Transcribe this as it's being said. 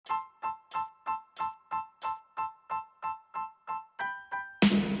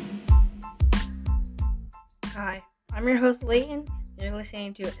Hi, I'm your host Layton. You're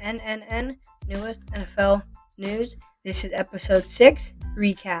listening to NNN, Newest NFL News. This is episode 6,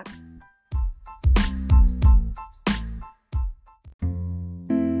 Recap.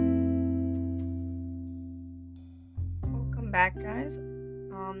 Welcome back, guys. I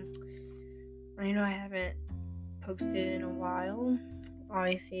know I haven't posted in a while.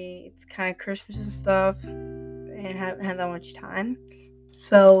 Obviously, it's kind of Christmas and stuff, and haven't had that much time.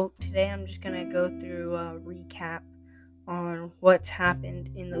 So today I'm just gonna go through a recap on what's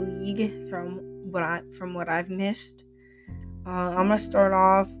happened in the league from what I've missed. I'm gonna start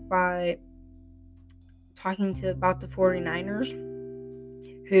off by talking about the 49ers,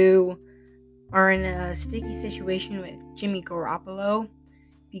 who are in a sticky situation with Jimmy Garoppolo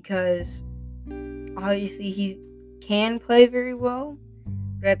because obviously he can play very well,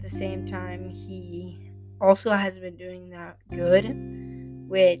 but at the same time he also hasn't been doing that good,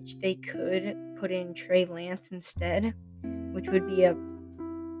 which they could put in Trey Lance instead, which would be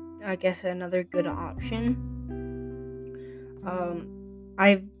another good option.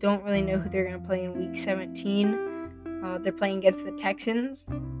 I don't really know who they're going to play in Week 17. They're playing against the Texans,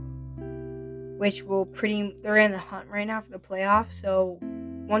 which they're in the hunt right now for the playoffs. So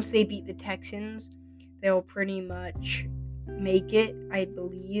once they beat the Texans, they'll pretty much make it, I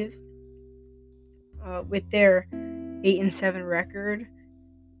believe, with their 8-7 record.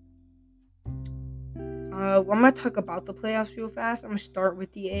 I'm going to talk about the playoffs real fast. I'm going to start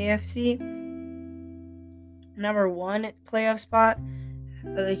with the AFC. Number 1 playoff spot.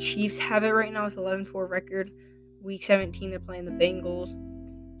 The Chiefs have it right now with 11-4 record. Week 17, they're playing the Bengals.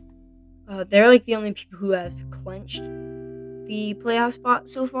 They're like the only people who have clinched the playoff spot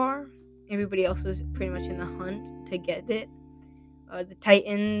so far. Everybody else is pretty much in the hunt to get it. The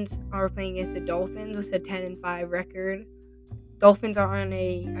Titans are playing against the Dolphins with a 10-5 record. Dolphins are on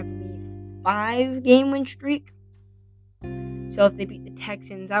a, I believe, 5-game win streak. So if they beat the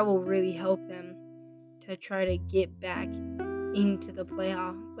Texans, that will really help them to try to get back into the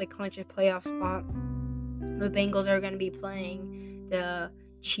playoff, clinch a playoff spot. The Bengals are going to be playing the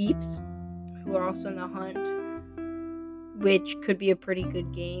Chiefs, who are also in the hunt, which could be a pretty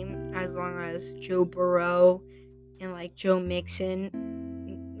good game as long as Joe Burrow and Joe Mixon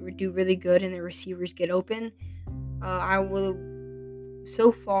do really good and the receivers get open.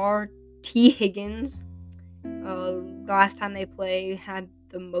 So far, T. Higgins, the last time they played, had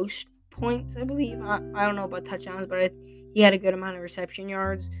the most points, I believe. I don't know about touchdowns, but he had a good amount of reception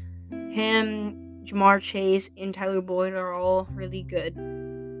yards. Him, Jamar Chase, and Tyler Boyd are all really good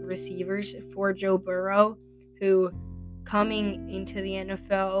receivers for Joe Burrow, who coming into the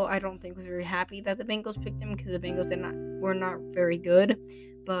NFL, I don't think was very happy that the Bengals picked him because the Bengals were not very good,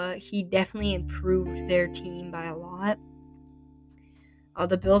 but he definitely improved their team by a lot.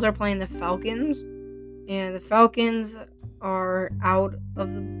 The Bills are playing the Falcons, and the Falcons are out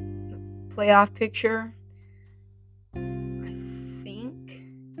of the playoff picture, I think.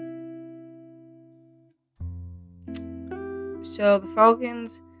 So the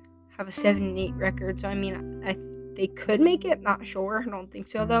Falcons have a 7-8 record, so they could make it, not sure. I don't think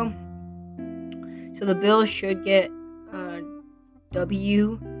so though. So the Bills should get a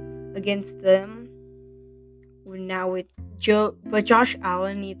W against them. Now with but Josh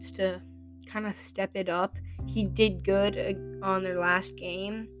Allen needs to kind of step it up. He did good on their last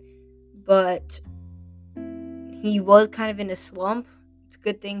game, but he was kind of in a slump. It's a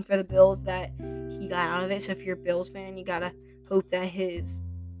good thing for the Bills that he got out of it. So if you're a Bills fan, you gotta hope that his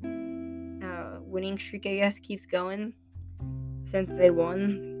winning streak, I guess, keeps going since they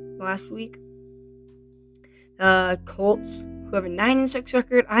won last week. Colts, who have a 9-6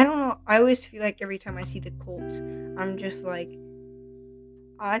 record. I don't know. I always feel like every time I see the Colts, I'm just like,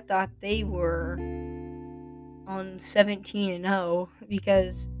 I thought they were on 17-0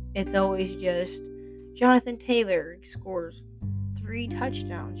 because it's always just Jonathan Taylor scores 3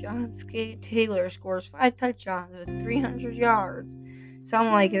 touchdowns. Jonathan Taylor scores 5 touchdowns with 300 yards.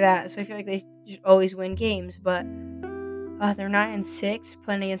 Something like that. So I feel like they just always win games, but they're 9-6,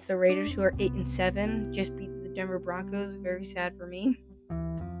 playing against the Raiders, who are 8-7. Just beat the Denver Broncos. Very sad for me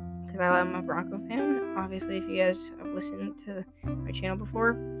because I'm a Bronco fan. Obviously, if you guys have listened to my channel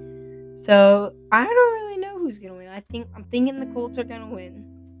before, so I don't really know who's gonna win. I'm thinking the Colts are gonna win,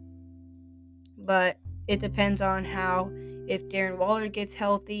 but it depends on if Darren Waller gets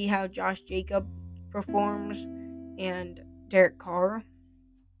healthy, how Josh Jacobs performs, and Derek Carr.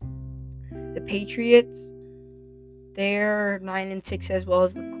 The Patriots, they're 9-6 as well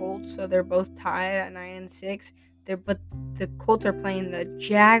as the Colts, so they're both tied at 9-6. But the Colts are playing the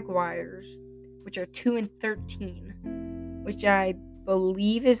Jaguars, which are 2-13, which I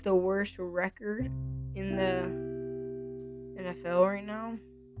believe is the worst record in the NFL right now.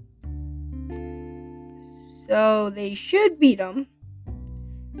 So they should beat them.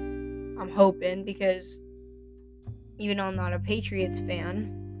 I'm hoping, because even though I'm not a Patriots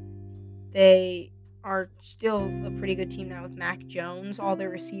fan, they are still a pretty good team now with Mac Jones. All their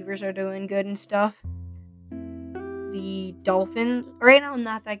receivers are doing good and stuff. The Dolphins, right now, I'm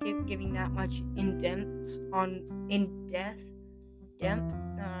not that giving that much in depth.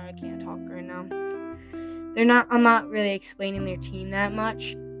 I can't talk right now. I'm not really explaining their team that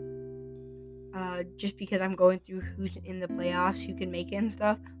much. Just because I'm going through who's in the playoffs, who can make it and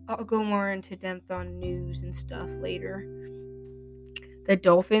stuff. I'll go more into depth on news and stuff later. The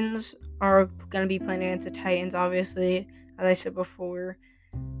Dolphins are going to be playing against the Titans, obviously. As I said before,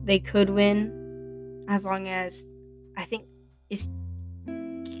 they could win as long as, I think, is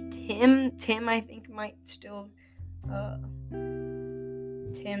Tim, I think, might still, Tim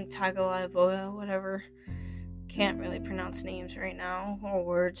Tagovailoa, whatever. Can't really pronounce names right now, or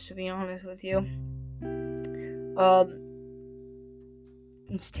words, to be honest with you.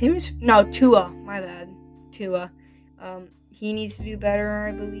 Tua, my bad. Tua. He needs to do better,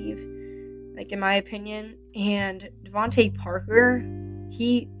 I believe, like in my opinion. And Devontae Parker,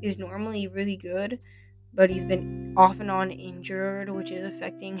 he is normally really good, but he's been off and on injured, which is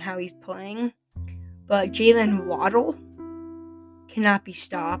affecting how he's playing. But Jalen Waddle cannot be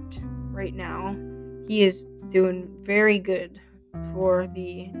stopped right now. He is doing very good for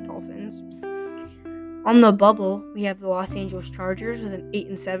the Dolphins. On the bubble, we have the Los Angeles Chargers with an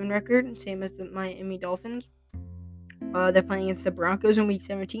 8-7 record, same as the Miami Dolphins. They're playing against the Broncos in Week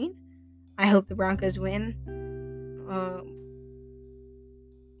 17. I hope the Broncos win.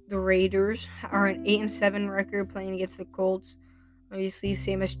 The Raiders are an 8-7 record, playing against the Colts. Obviously,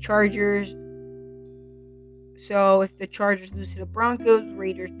 same as Chargers. So if the Chargers lose to the Broncos,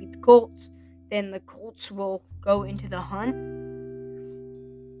 Raiders beat the Colts, then the Colts will go into the hunt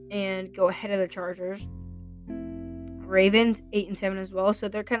and go ahead of the Chargers. Ravens 8-7 as well, so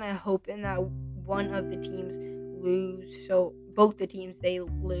they're kind of hoping that one of the teams lose, so both the teams they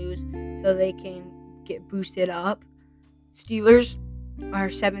lose, so they can get boosted up. Steelers are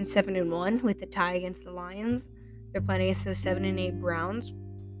 7-1 with the tie against the Lions. They're playing against the 7-8 Browns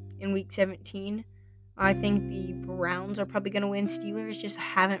in Week 17. I think the Browns are probably going to win. Steelers just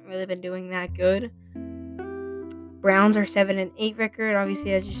haven't really been doing that good. Browns are 7-8 record.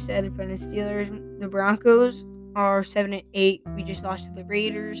 Obviously, as you said, they're playing the Steelers. The Broncos are 7-8. We just lost to the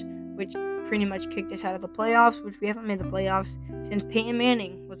Raiders, which pretty much kicked us out of the playoffs, which we haven't made the playoffs since Peyton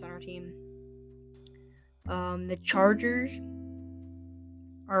Manning was on our team. The Chargers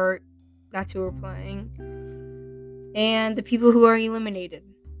that's who we're playing. And the people who are eliminated: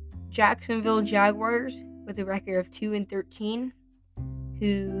 Jacksonville Jaguars with a record of 2-13,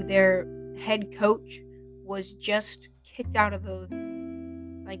 who their head coach was just kicked out of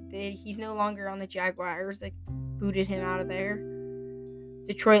he's no longer on the Jaguars. They booted him out of there.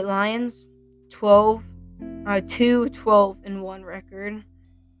 Detroit Lions 2-12-1 record.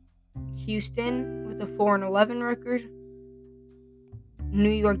 Houston with a 4-11 record. New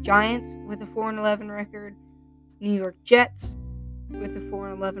York Giants with a 4-11 record. New York Jets with a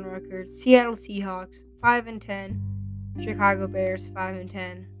 4-11 record. Seattle Seahawks 5-10. Chicago Bears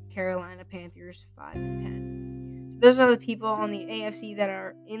 5-10. Carolina Panthers 5-10. So those are the people on the AFC that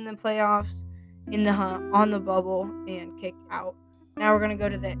are in the playoffs, in the hunt, on the bubble, and kicked out. Now we're going to go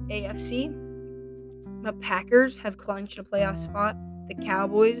to the AFC. The Packers have clinched a playoff spot. The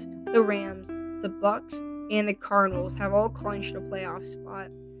Cowboys, the Rams, the Bucks, and the Cardinals have all clinched a playoff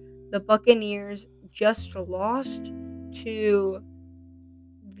spot. The Buccaneers just lost to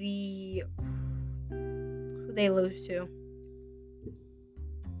who they lose to?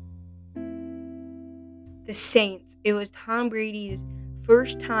 The Saints. It was Tom Brady's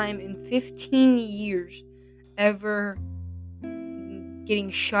first time in 15 years ever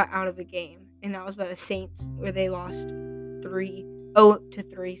getting shut out of a game, and that was by the Saints, where they lost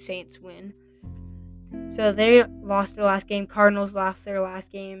 3-3. Saints win. So they lost their last game. Cardinals lost their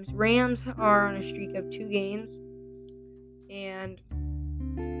last games. Rams are on a streak of 2 games. And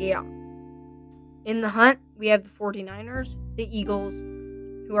yeah. In the hunt, we have the 49ers, the Eagles,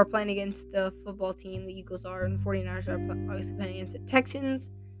 who are playing against the football team. The Eagles are, and the 49ers are obviously playing against the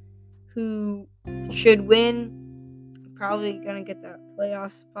Texans, who should win. Probably going to get that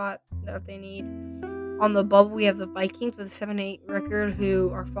playoff spot that they need. On the bubble, we have the Vikings with a 7-8 record,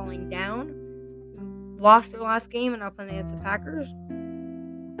 who are falling down. Lost their last game and are playing against the Packers.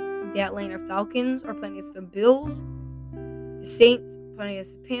 The Atlanta Falcons are playing against the Bills. The Saints playing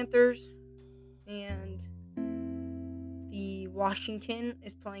against the Panthers. And the Washington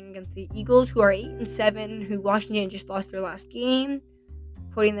is playing against the Eagles, who are 8-7, who Washington just lost their last game,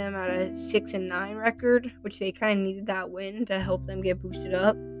 putting them at a 6-9 record, which they kind of needed that win to help them get boosted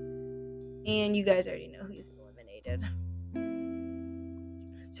up. And you guys already know who's eliminated.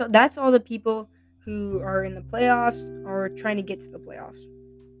 So that's all the people who are in the playoffs or trying to get to the playoffs.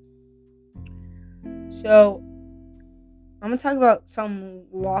 So I'm going to talk about some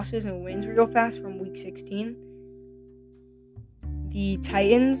losses and wins real fast from Week 16. The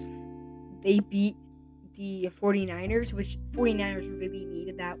Titans, they beat the 49ers, which 49ers really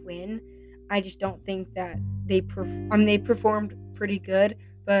needed that win. I just don't think that they performed pretty good,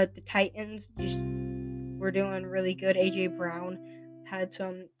 but the Titans just were doing really good. A.J. Brown had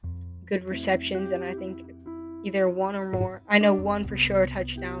some good receptions, and I think either one or more. I know one for sure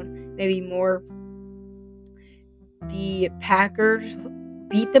touchdown, maybe more. The Packers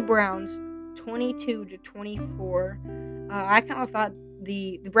beat the Browns 22-24. I kind of thought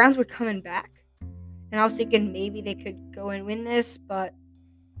the Browns were coming back, and I was thinking maybe they could go and win this, but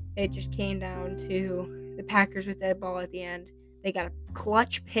it just came down to the Packers with that ball at the end. They got a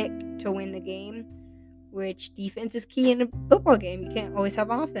clutch pick to win the game, which defense is key in a football game. You can't always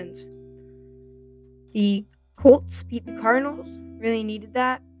have offense. The Colts beat the Cardinals. Really needed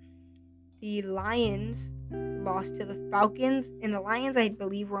that. The Lions lost to the Falcons. And the Lions, I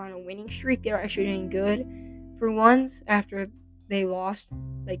believe, were on a winning streak. They were actually doing good for once after they lost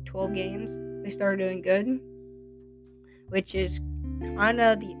like 12 games. They started doing good, which is kind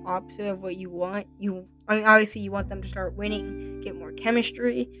of the opposite of what you want. Obviously, you want them to start winning, get more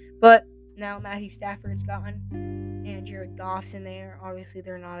chemistry. But now Matthew Stafford's gone and Jared Goff's in there. Obviously,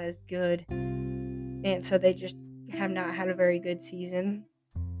 they're not as good. And so they just have not had a very good season.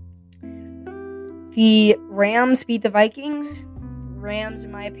 The Rams beat the Vikings. Rams,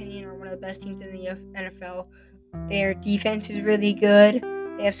 in my opinion, are one of the best teams in the NFL. Their defense is really good.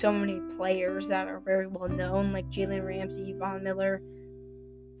 They have so many players that are very well known, like Jalen Ramsey, Von Miller,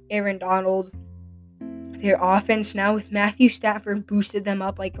 Aaron Donald. Their offense now with Matthew Stafford boosted them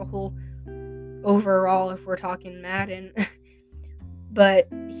up like a whole overall, if we're talking Madden. But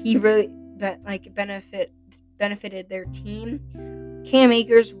he really benefited their team. Cam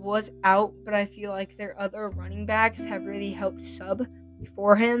Akers was out, but I feel like their other running backs have really helped sub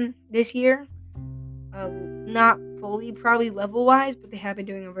for him this year. Not fully probably level-wise, but they have been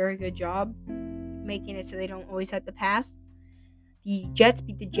doing a very good job making it so they don't always have to pass. The Jets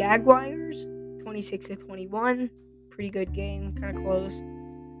beat the Jaguars 26-21. Pretty good game, kind of close.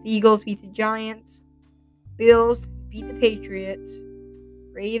 The Eagles beat the Giants. Bills beat the Patriots.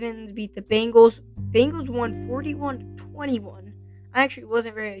 Ravens beat the Bengals. Bengals won 41-21. I actually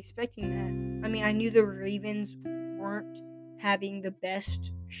wasn't very expecting that. I mean, I knew the Ravens weren't having the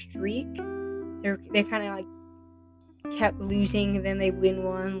best streak. They kind of like kept losing, and then they win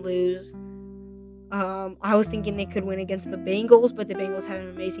one, lose. I was thinking they could win against the Bengals, but the Bengals had an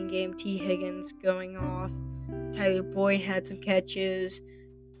amazing game. T. Higgins going off. Tyler Boyd had some catches.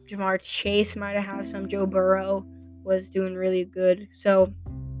 Jamar Chase might have had some. Joe Burrow was doing really good. So,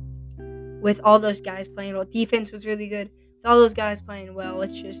 with all those guys playing well, defense was really good. With all those guys playing well,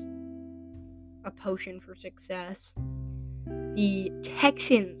 it's just a potion for success. The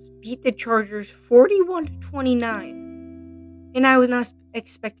Texans beat the Chargers 41-29. And I was not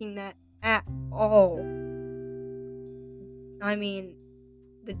expecting that at all. I mean,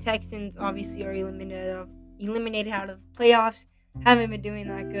 the Texans obviously are eliminated out of the playoffs. Haven't been doing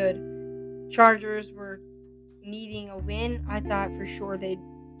that good. Chargers were needing a win. I thought for sure they'd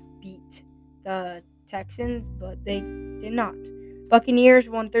beat the Texans, but they did not. Buccaneers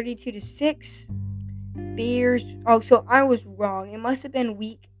won 32-6. Bears. Oh, so I was wrong. It must have been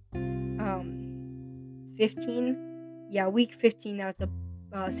week 15. Yeah, week 15 that the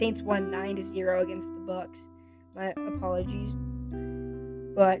Saints won 9-0 against the Bucs. My apologies.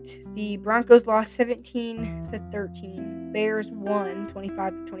 But the Broncos lost 17-13. Bears won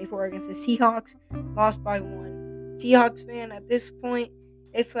 25-24 against the Seahawks. Lost by 1. Seahawks fan, at this point,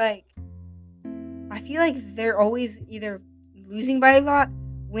 it's like I feel like they're always either losing by a lot,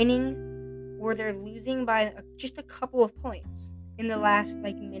 winning, or they're losing by just a couple of points in the last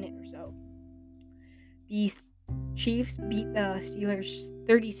minute or so. The Chiefs beat the Steelers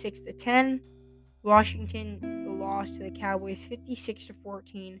 36-10. Washington lost to the Cowboys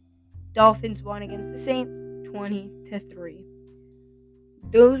 56-14. Dolphins won against the Saints 20-3.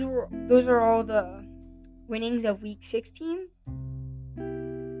 Those are all the winnings of week 16.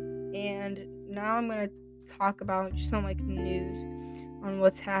 And now I'm gonna talk about just some news on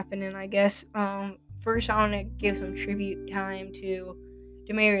what's happening, I guess. First, I want to give some tribute time to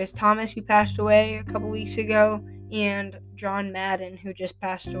Demaryius Thomas, who passed away a couple weeks ago. and John Madden, who just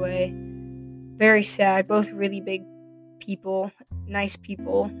passed away. Very sad. Both really big people, nice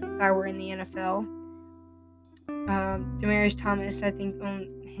people that were in the NFL. Demaryius Thomas, I think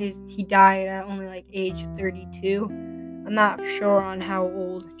he died at only like age 32. I'm not sure on how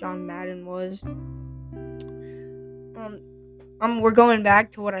old John Madden was. We're going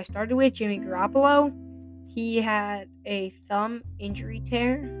back to what I started with. Jimmy Garoppolo. He had a thumb injury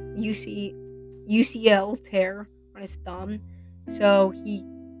tear, UCL tear on his thumb, so he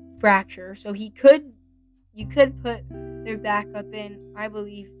fractured. So you could put their backup in. I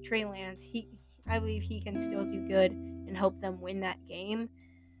believe Trey Lance. I believe he can still do good and help them win that game.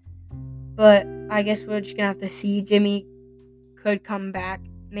 But I guess we're just gonna have to see. Jimmy could come back.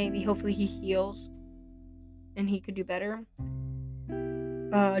 Maybe, hopefully, he heals and he could do better.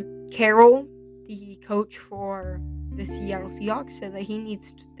 Carroll, the coach for the Seattle Seahawks, said that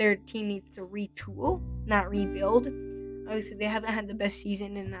their team needs to retool, not rebuild. Obviously, they haven't had the best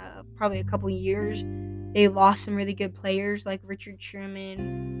season in probably a couple years. They lost some really good players like Richard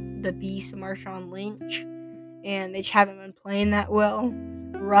Sherman, the Beast, Marshawn Lynch, and they just haven't been playing that well.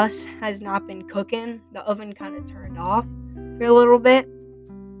 Russ has not been cooking. The oven kind of turned off for a little bit.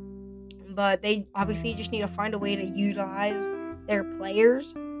 But they obviously just need to find a way to utilize their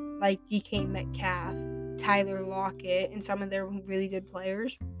players like DK Metcalf, Tyler Lockett, and some of their really good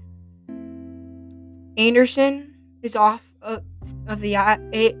players. Anderson is off of the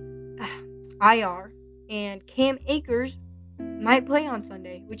IR, and Cam Akers might play on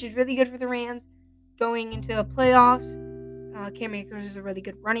Sunday, which is really good for the Rams going into the playoffs. Cam Akers is a really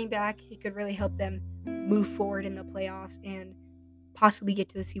good running back. He could really help them move forward in the playoffs and possibly get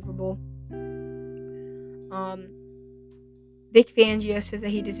to the Super Bowl. Vic Fangio says that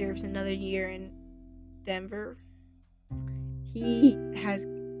he deserves another year in Denver. He has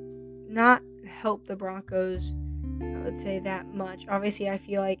not helped the Broncos, I would say, that much. Obviously, I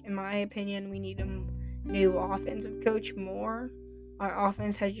feel like, in my opinion, we need a new offensive coach more. Our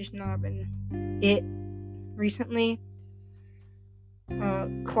offense has just not been it recently.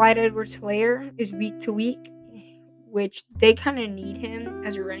 Clyde Edwards-Helaire is week to week, which they kind of need him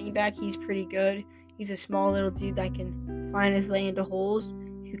as a running back. He's pretty good. He's a small little dude that can find his way into holes,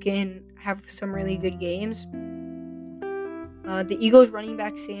 who can have some really good games. The Eagles running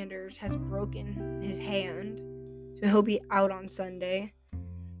back Sanders has broken his hand, so he'll be out on Sunday.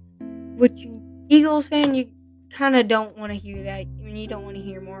 Which, Eagles fan, you kind of don't want to hear that. I mean, you don't want to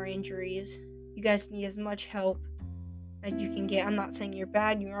hear more injuries. You guys need as much help as you can get. I'm not saying you're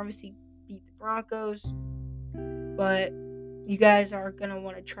bad. You obviously beat the Broncos, but you guys are going to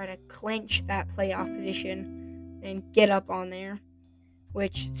want to try to clinch that playoff position and get up on there,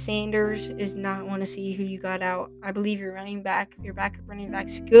 which Sanders is not want to see who you got out. I believe your backup running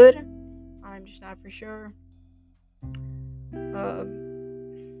back's good. I'm just not for sure.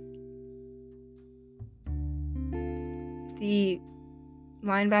 The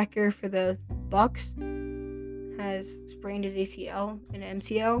linebacker for the Bucks has sprained his ACL and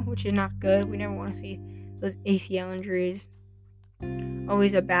MCL, which is not good. We never want to see those ACL injuries.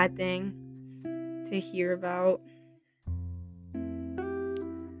 Always a bad thing to hear about.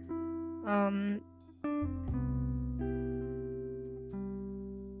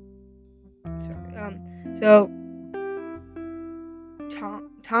 So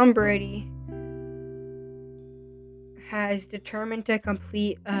Tom Brady has determined to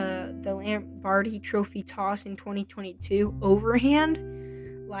complete the Lombardi Trophy toss in 2022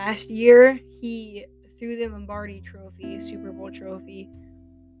 overhand. Last year, he threw the Lombardi Trophy, Super Bowl trophy,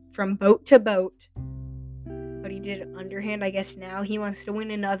 from boat to boat, but he did it underhand. I guess now he wants to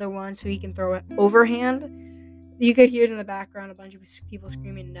win another one so he can throw it overhand. You could hear it in the background, a bunch of people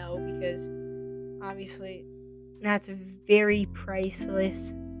screaming no, because obviously that's a very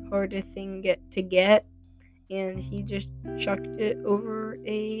priceless, hard thing to get, and he just chucked it over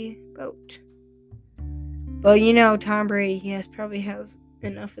a boat. But Tom Brady, he probably has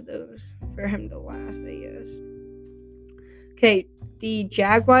enough of those for him to last, I guess. Okay, the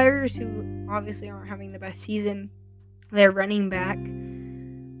Jaguars, who obviously aren't having the best season, their running back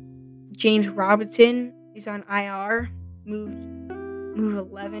James Robinson is on IR, moved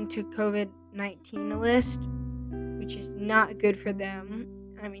 11 to COVID-19 list, which is not good for them.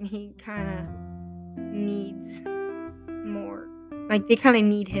 I mean, he kind of needs more. Like, they kind of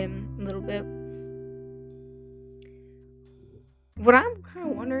need him a little bit. What I'm kind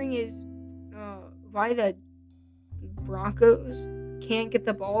of wondering is why the Broncos can't get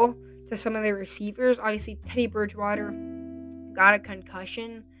the ball to some of their receivers. Obviously, Teddy Bridgewater got a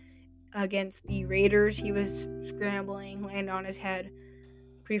concussion against the Raiders. He was scrambling, landed on his head.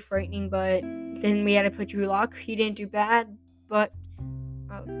 pretty frightening. But then we had to put Drew Lock. He didn't do bad, but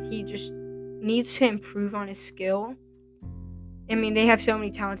he just needs to improve on his skill. I mean, they have so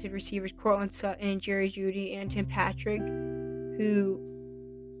many talented receivers: Cortland Sutton, Jerry Jeudy, and Tim Patrick, who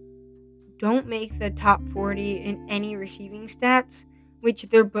don't make the top 40 in any receiving stats, which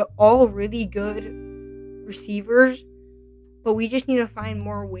they're all really good receivers, but we just need to find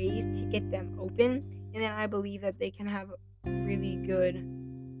more ways to get them open, and then I believe that they can have a really good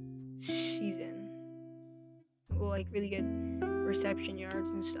season. Well, like really good reception yards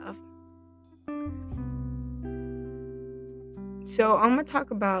and stuff. So I'm gonna talk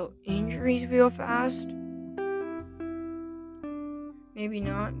about injuries real fast. Maybe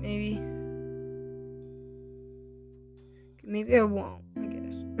not, maybe I won't, I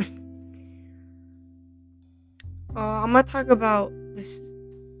guess. I'm gonna talk about this.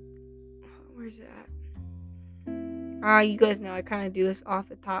 Where's it at? You guys know I kind of do this off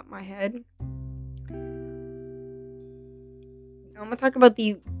the top of my head. I'm gonna talk about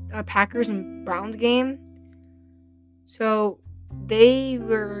the Packers and Browns game. So the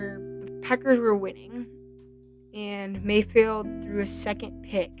Packers were winning, and Mayfield threw a second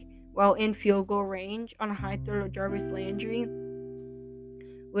pick while in field goal range on a high throw to Jarvis Landry,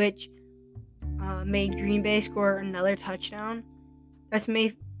 which made Green Bay score another touchdown. That's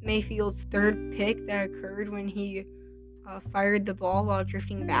Mayfield's third pick that occurred when he fired the ball while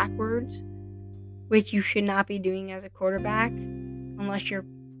drifting backwards, which you should not be doing as a quarterback unless you're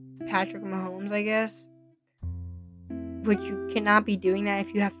Patrick Mahomes, I guess. Which you cannot be doing that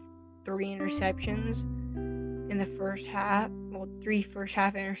if you have 3 interceptions in the first half. Well, 3 first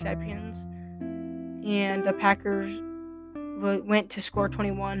half interceptions. And the Packers went to score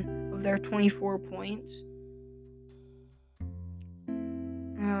 21 of their 24 points.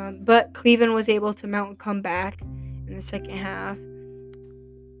 But Cleveland was able to mount a comeback in the second half,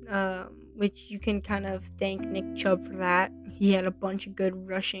 which you can kind of thank Nick Chubb for that. He had a bunch of good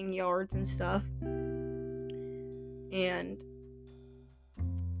rushing yards and stuff.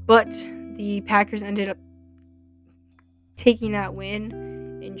 But the Packers ended up taking that win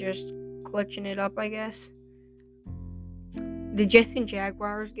and just clutching it up, I guess. The Jets and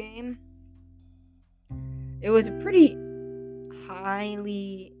Jaguars game, it was a pretty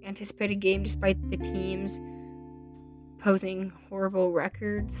highly anticipated game despite the teams posing horrible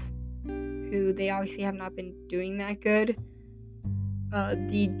records, who they obviously have not been doing that good.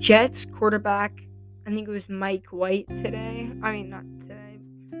 The Jets quarterback, I think it was Mike White today. I mean, not today.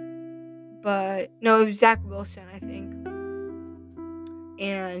 But, no, it was Zach Wilson, I think.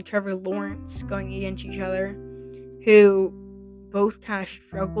 And Trevor Lawrence going against each other, who both kind of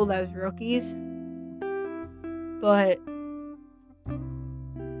struggled as rookies. But,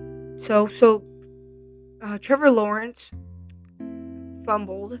 so Trevor Lawrence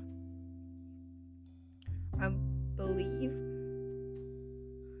fumbled, I believe.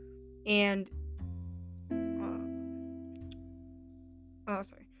 And,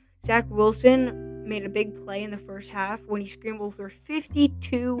 Zach Wilson made a big play in the first half when he scrambled for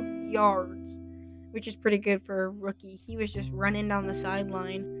 52 yards, which is pretty good for a rookie. He was just running down the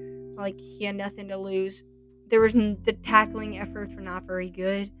sideline like he had nothing to lose. The tackling efforts were not very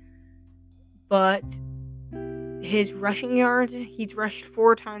good, but his rushing yards, he's rushed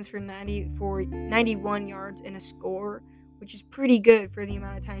 4 times for 91 yards and a score, which is pretty good for the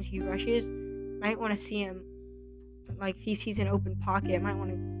amount of times he rushes. Might want to see him, like if he sees an open pocket, I might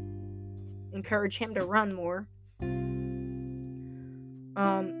want to encourage him to run more.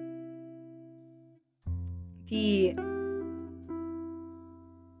 The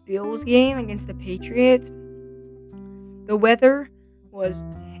Bills game against the Patriots, the weather was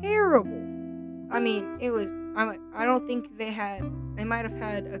terrible. I mean, it was. I don't think they might have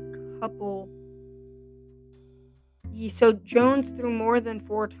had a couple. So Jones threw more than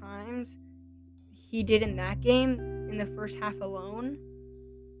 4 times. He did in that game in the first half alone.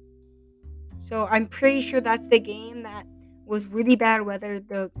 So I'm pretty sure that's the game that was really bad weather.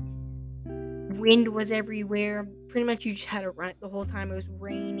 The wind was everywhere. Pretty much you just had to run it the whole time. It was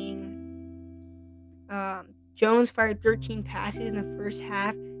raining. Jones fired 13 passes in the first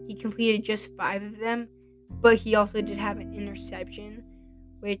half. He completed just 5 of them, but he also did have an interception,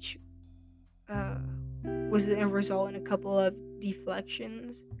 which was a result in a couple of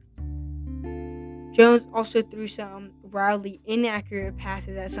deflections. Jones also threw some wildly inaccurate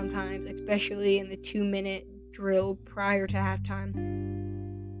passes at some times, especially in the 2-minute drill prior to halftime.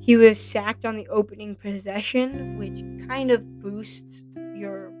 He was sacked on the opening possession, which kind of boosts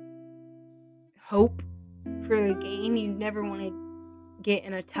your hope for the game. You never want to get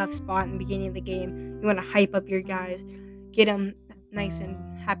in a tough spot in the beginning of the game. You want to hype up your guys, get them nice and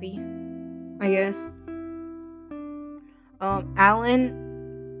happy, I guess.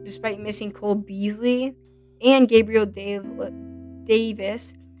 Allen, despite missing Cole Beasley and Gabriel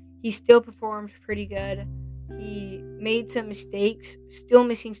Davis, he still performed pretty good. He made some mistakes, still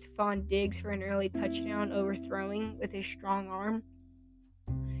missing Stephon Diggs for an early touchdown overthrowing with his strong arm.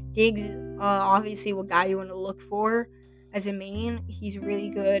 Diggs, obviously, what guy you want to look for as a main. He's really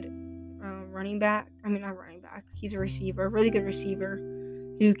good running back. I mean, not running back. He's a receiver, really good receiver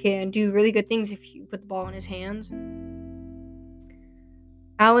who can do really good things if you put the ball in his hands.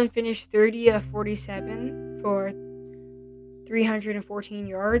 Allen finished 30 of 47 for 314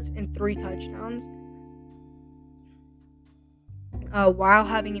 yards and 3 touchdowns while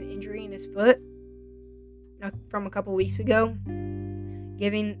having an injury in his foot from a couple weeks ago.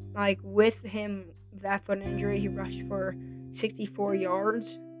 With him, that foot injury, he rushed for 64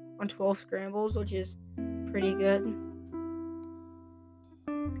 yards on 12 scrambles, which is pretty good.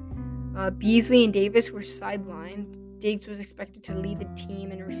 Beasley and Davis were sidelined. Diggs was expected to lead the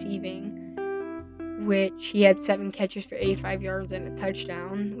team in receiving, which he had 7 catches for 85 yards and a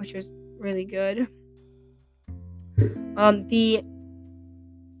touchdown, which was really good. The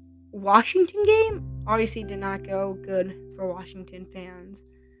Washington game obviously did not go good for Washington fans,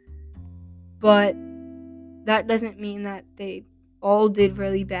 but that doesn't mean that they all did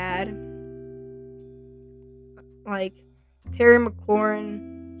really bad. Like Terry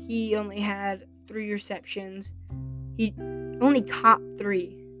McLaurin, he only had 3 receptions. He only caught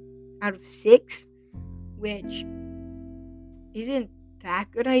 3 out of 6, which isn't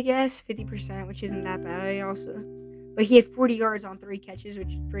that good, I guess. 50%, which isn't that bad. But he had 40 yards on 3 catches,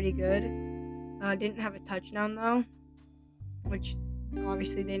 which is pretty good. Didn't have a touchdown though, which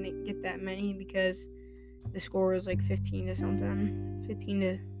obviously they didn't get that many because the score was like 15 to something. 15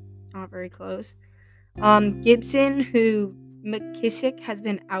 to not very close. Gibson, who McKissick has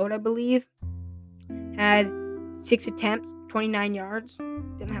been out, I believe, had 6 attempts, 29 yards.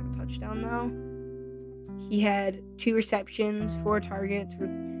 Didn't have a touchdown though. He had 2 receptions, 4 targets for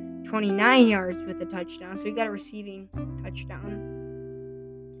 29 yards with a touchdown. So he got a receiving touchdown.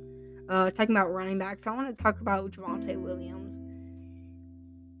 Talking about running backs, I want to talk about Javonte Williams.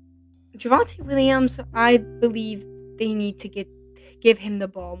 Javonte Williams, I believe they need to give him the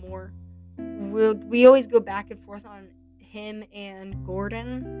ball more. We always go back and forth on him and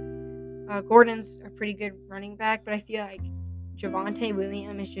Gordon. Gordon's a pretty good running back, but I feel like Javonte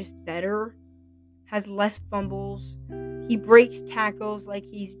Williams is just better. Has less fumbles. He breaks tackles like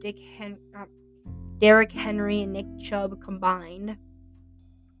he's Derrick Henry and Nick Chubb combined.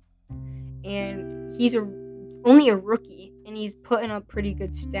 And he's only a rookie, and he's putting up pretty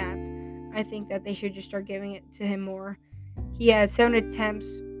good stats. I think that they should just start giving it to him more. He had 7 attempts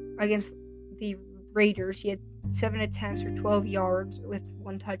against the Raiders. He had 7 attempts for 12 yards with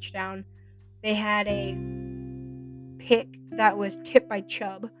 1 touchdown. They had a pick that was tipped by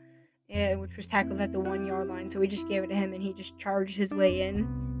Chubb, which was tackled at the 1-yard line. So we just gave it to him, and he just charged his way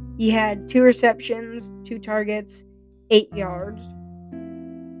in. He had 2 receptions, 2 targets, 8 yards.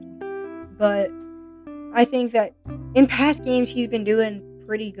 But I think that in past games, he's been doing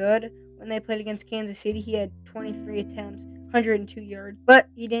pretty good. When they played against Kansas City, he had 23 attempts, 102 yards. But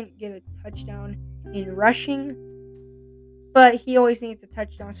he didn't get a touchdown in rushing. But he always needs a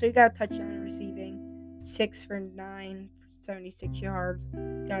touchdown. So he got a touchdown in receiving. 6 for 9, 76 yards.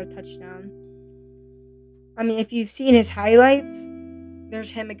 Got a touchdown. I mean, if you've seen his highlights,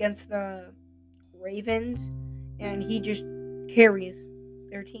 there's him against the Ravens. And he just carries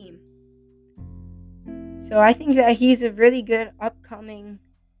their team. So I think that he's a really good upcoming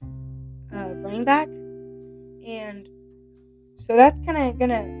running back. And so that's kind of going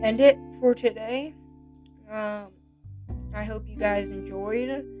to end it for today. I hope you guys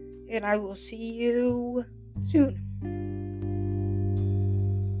enjoyed, and I will see you soon.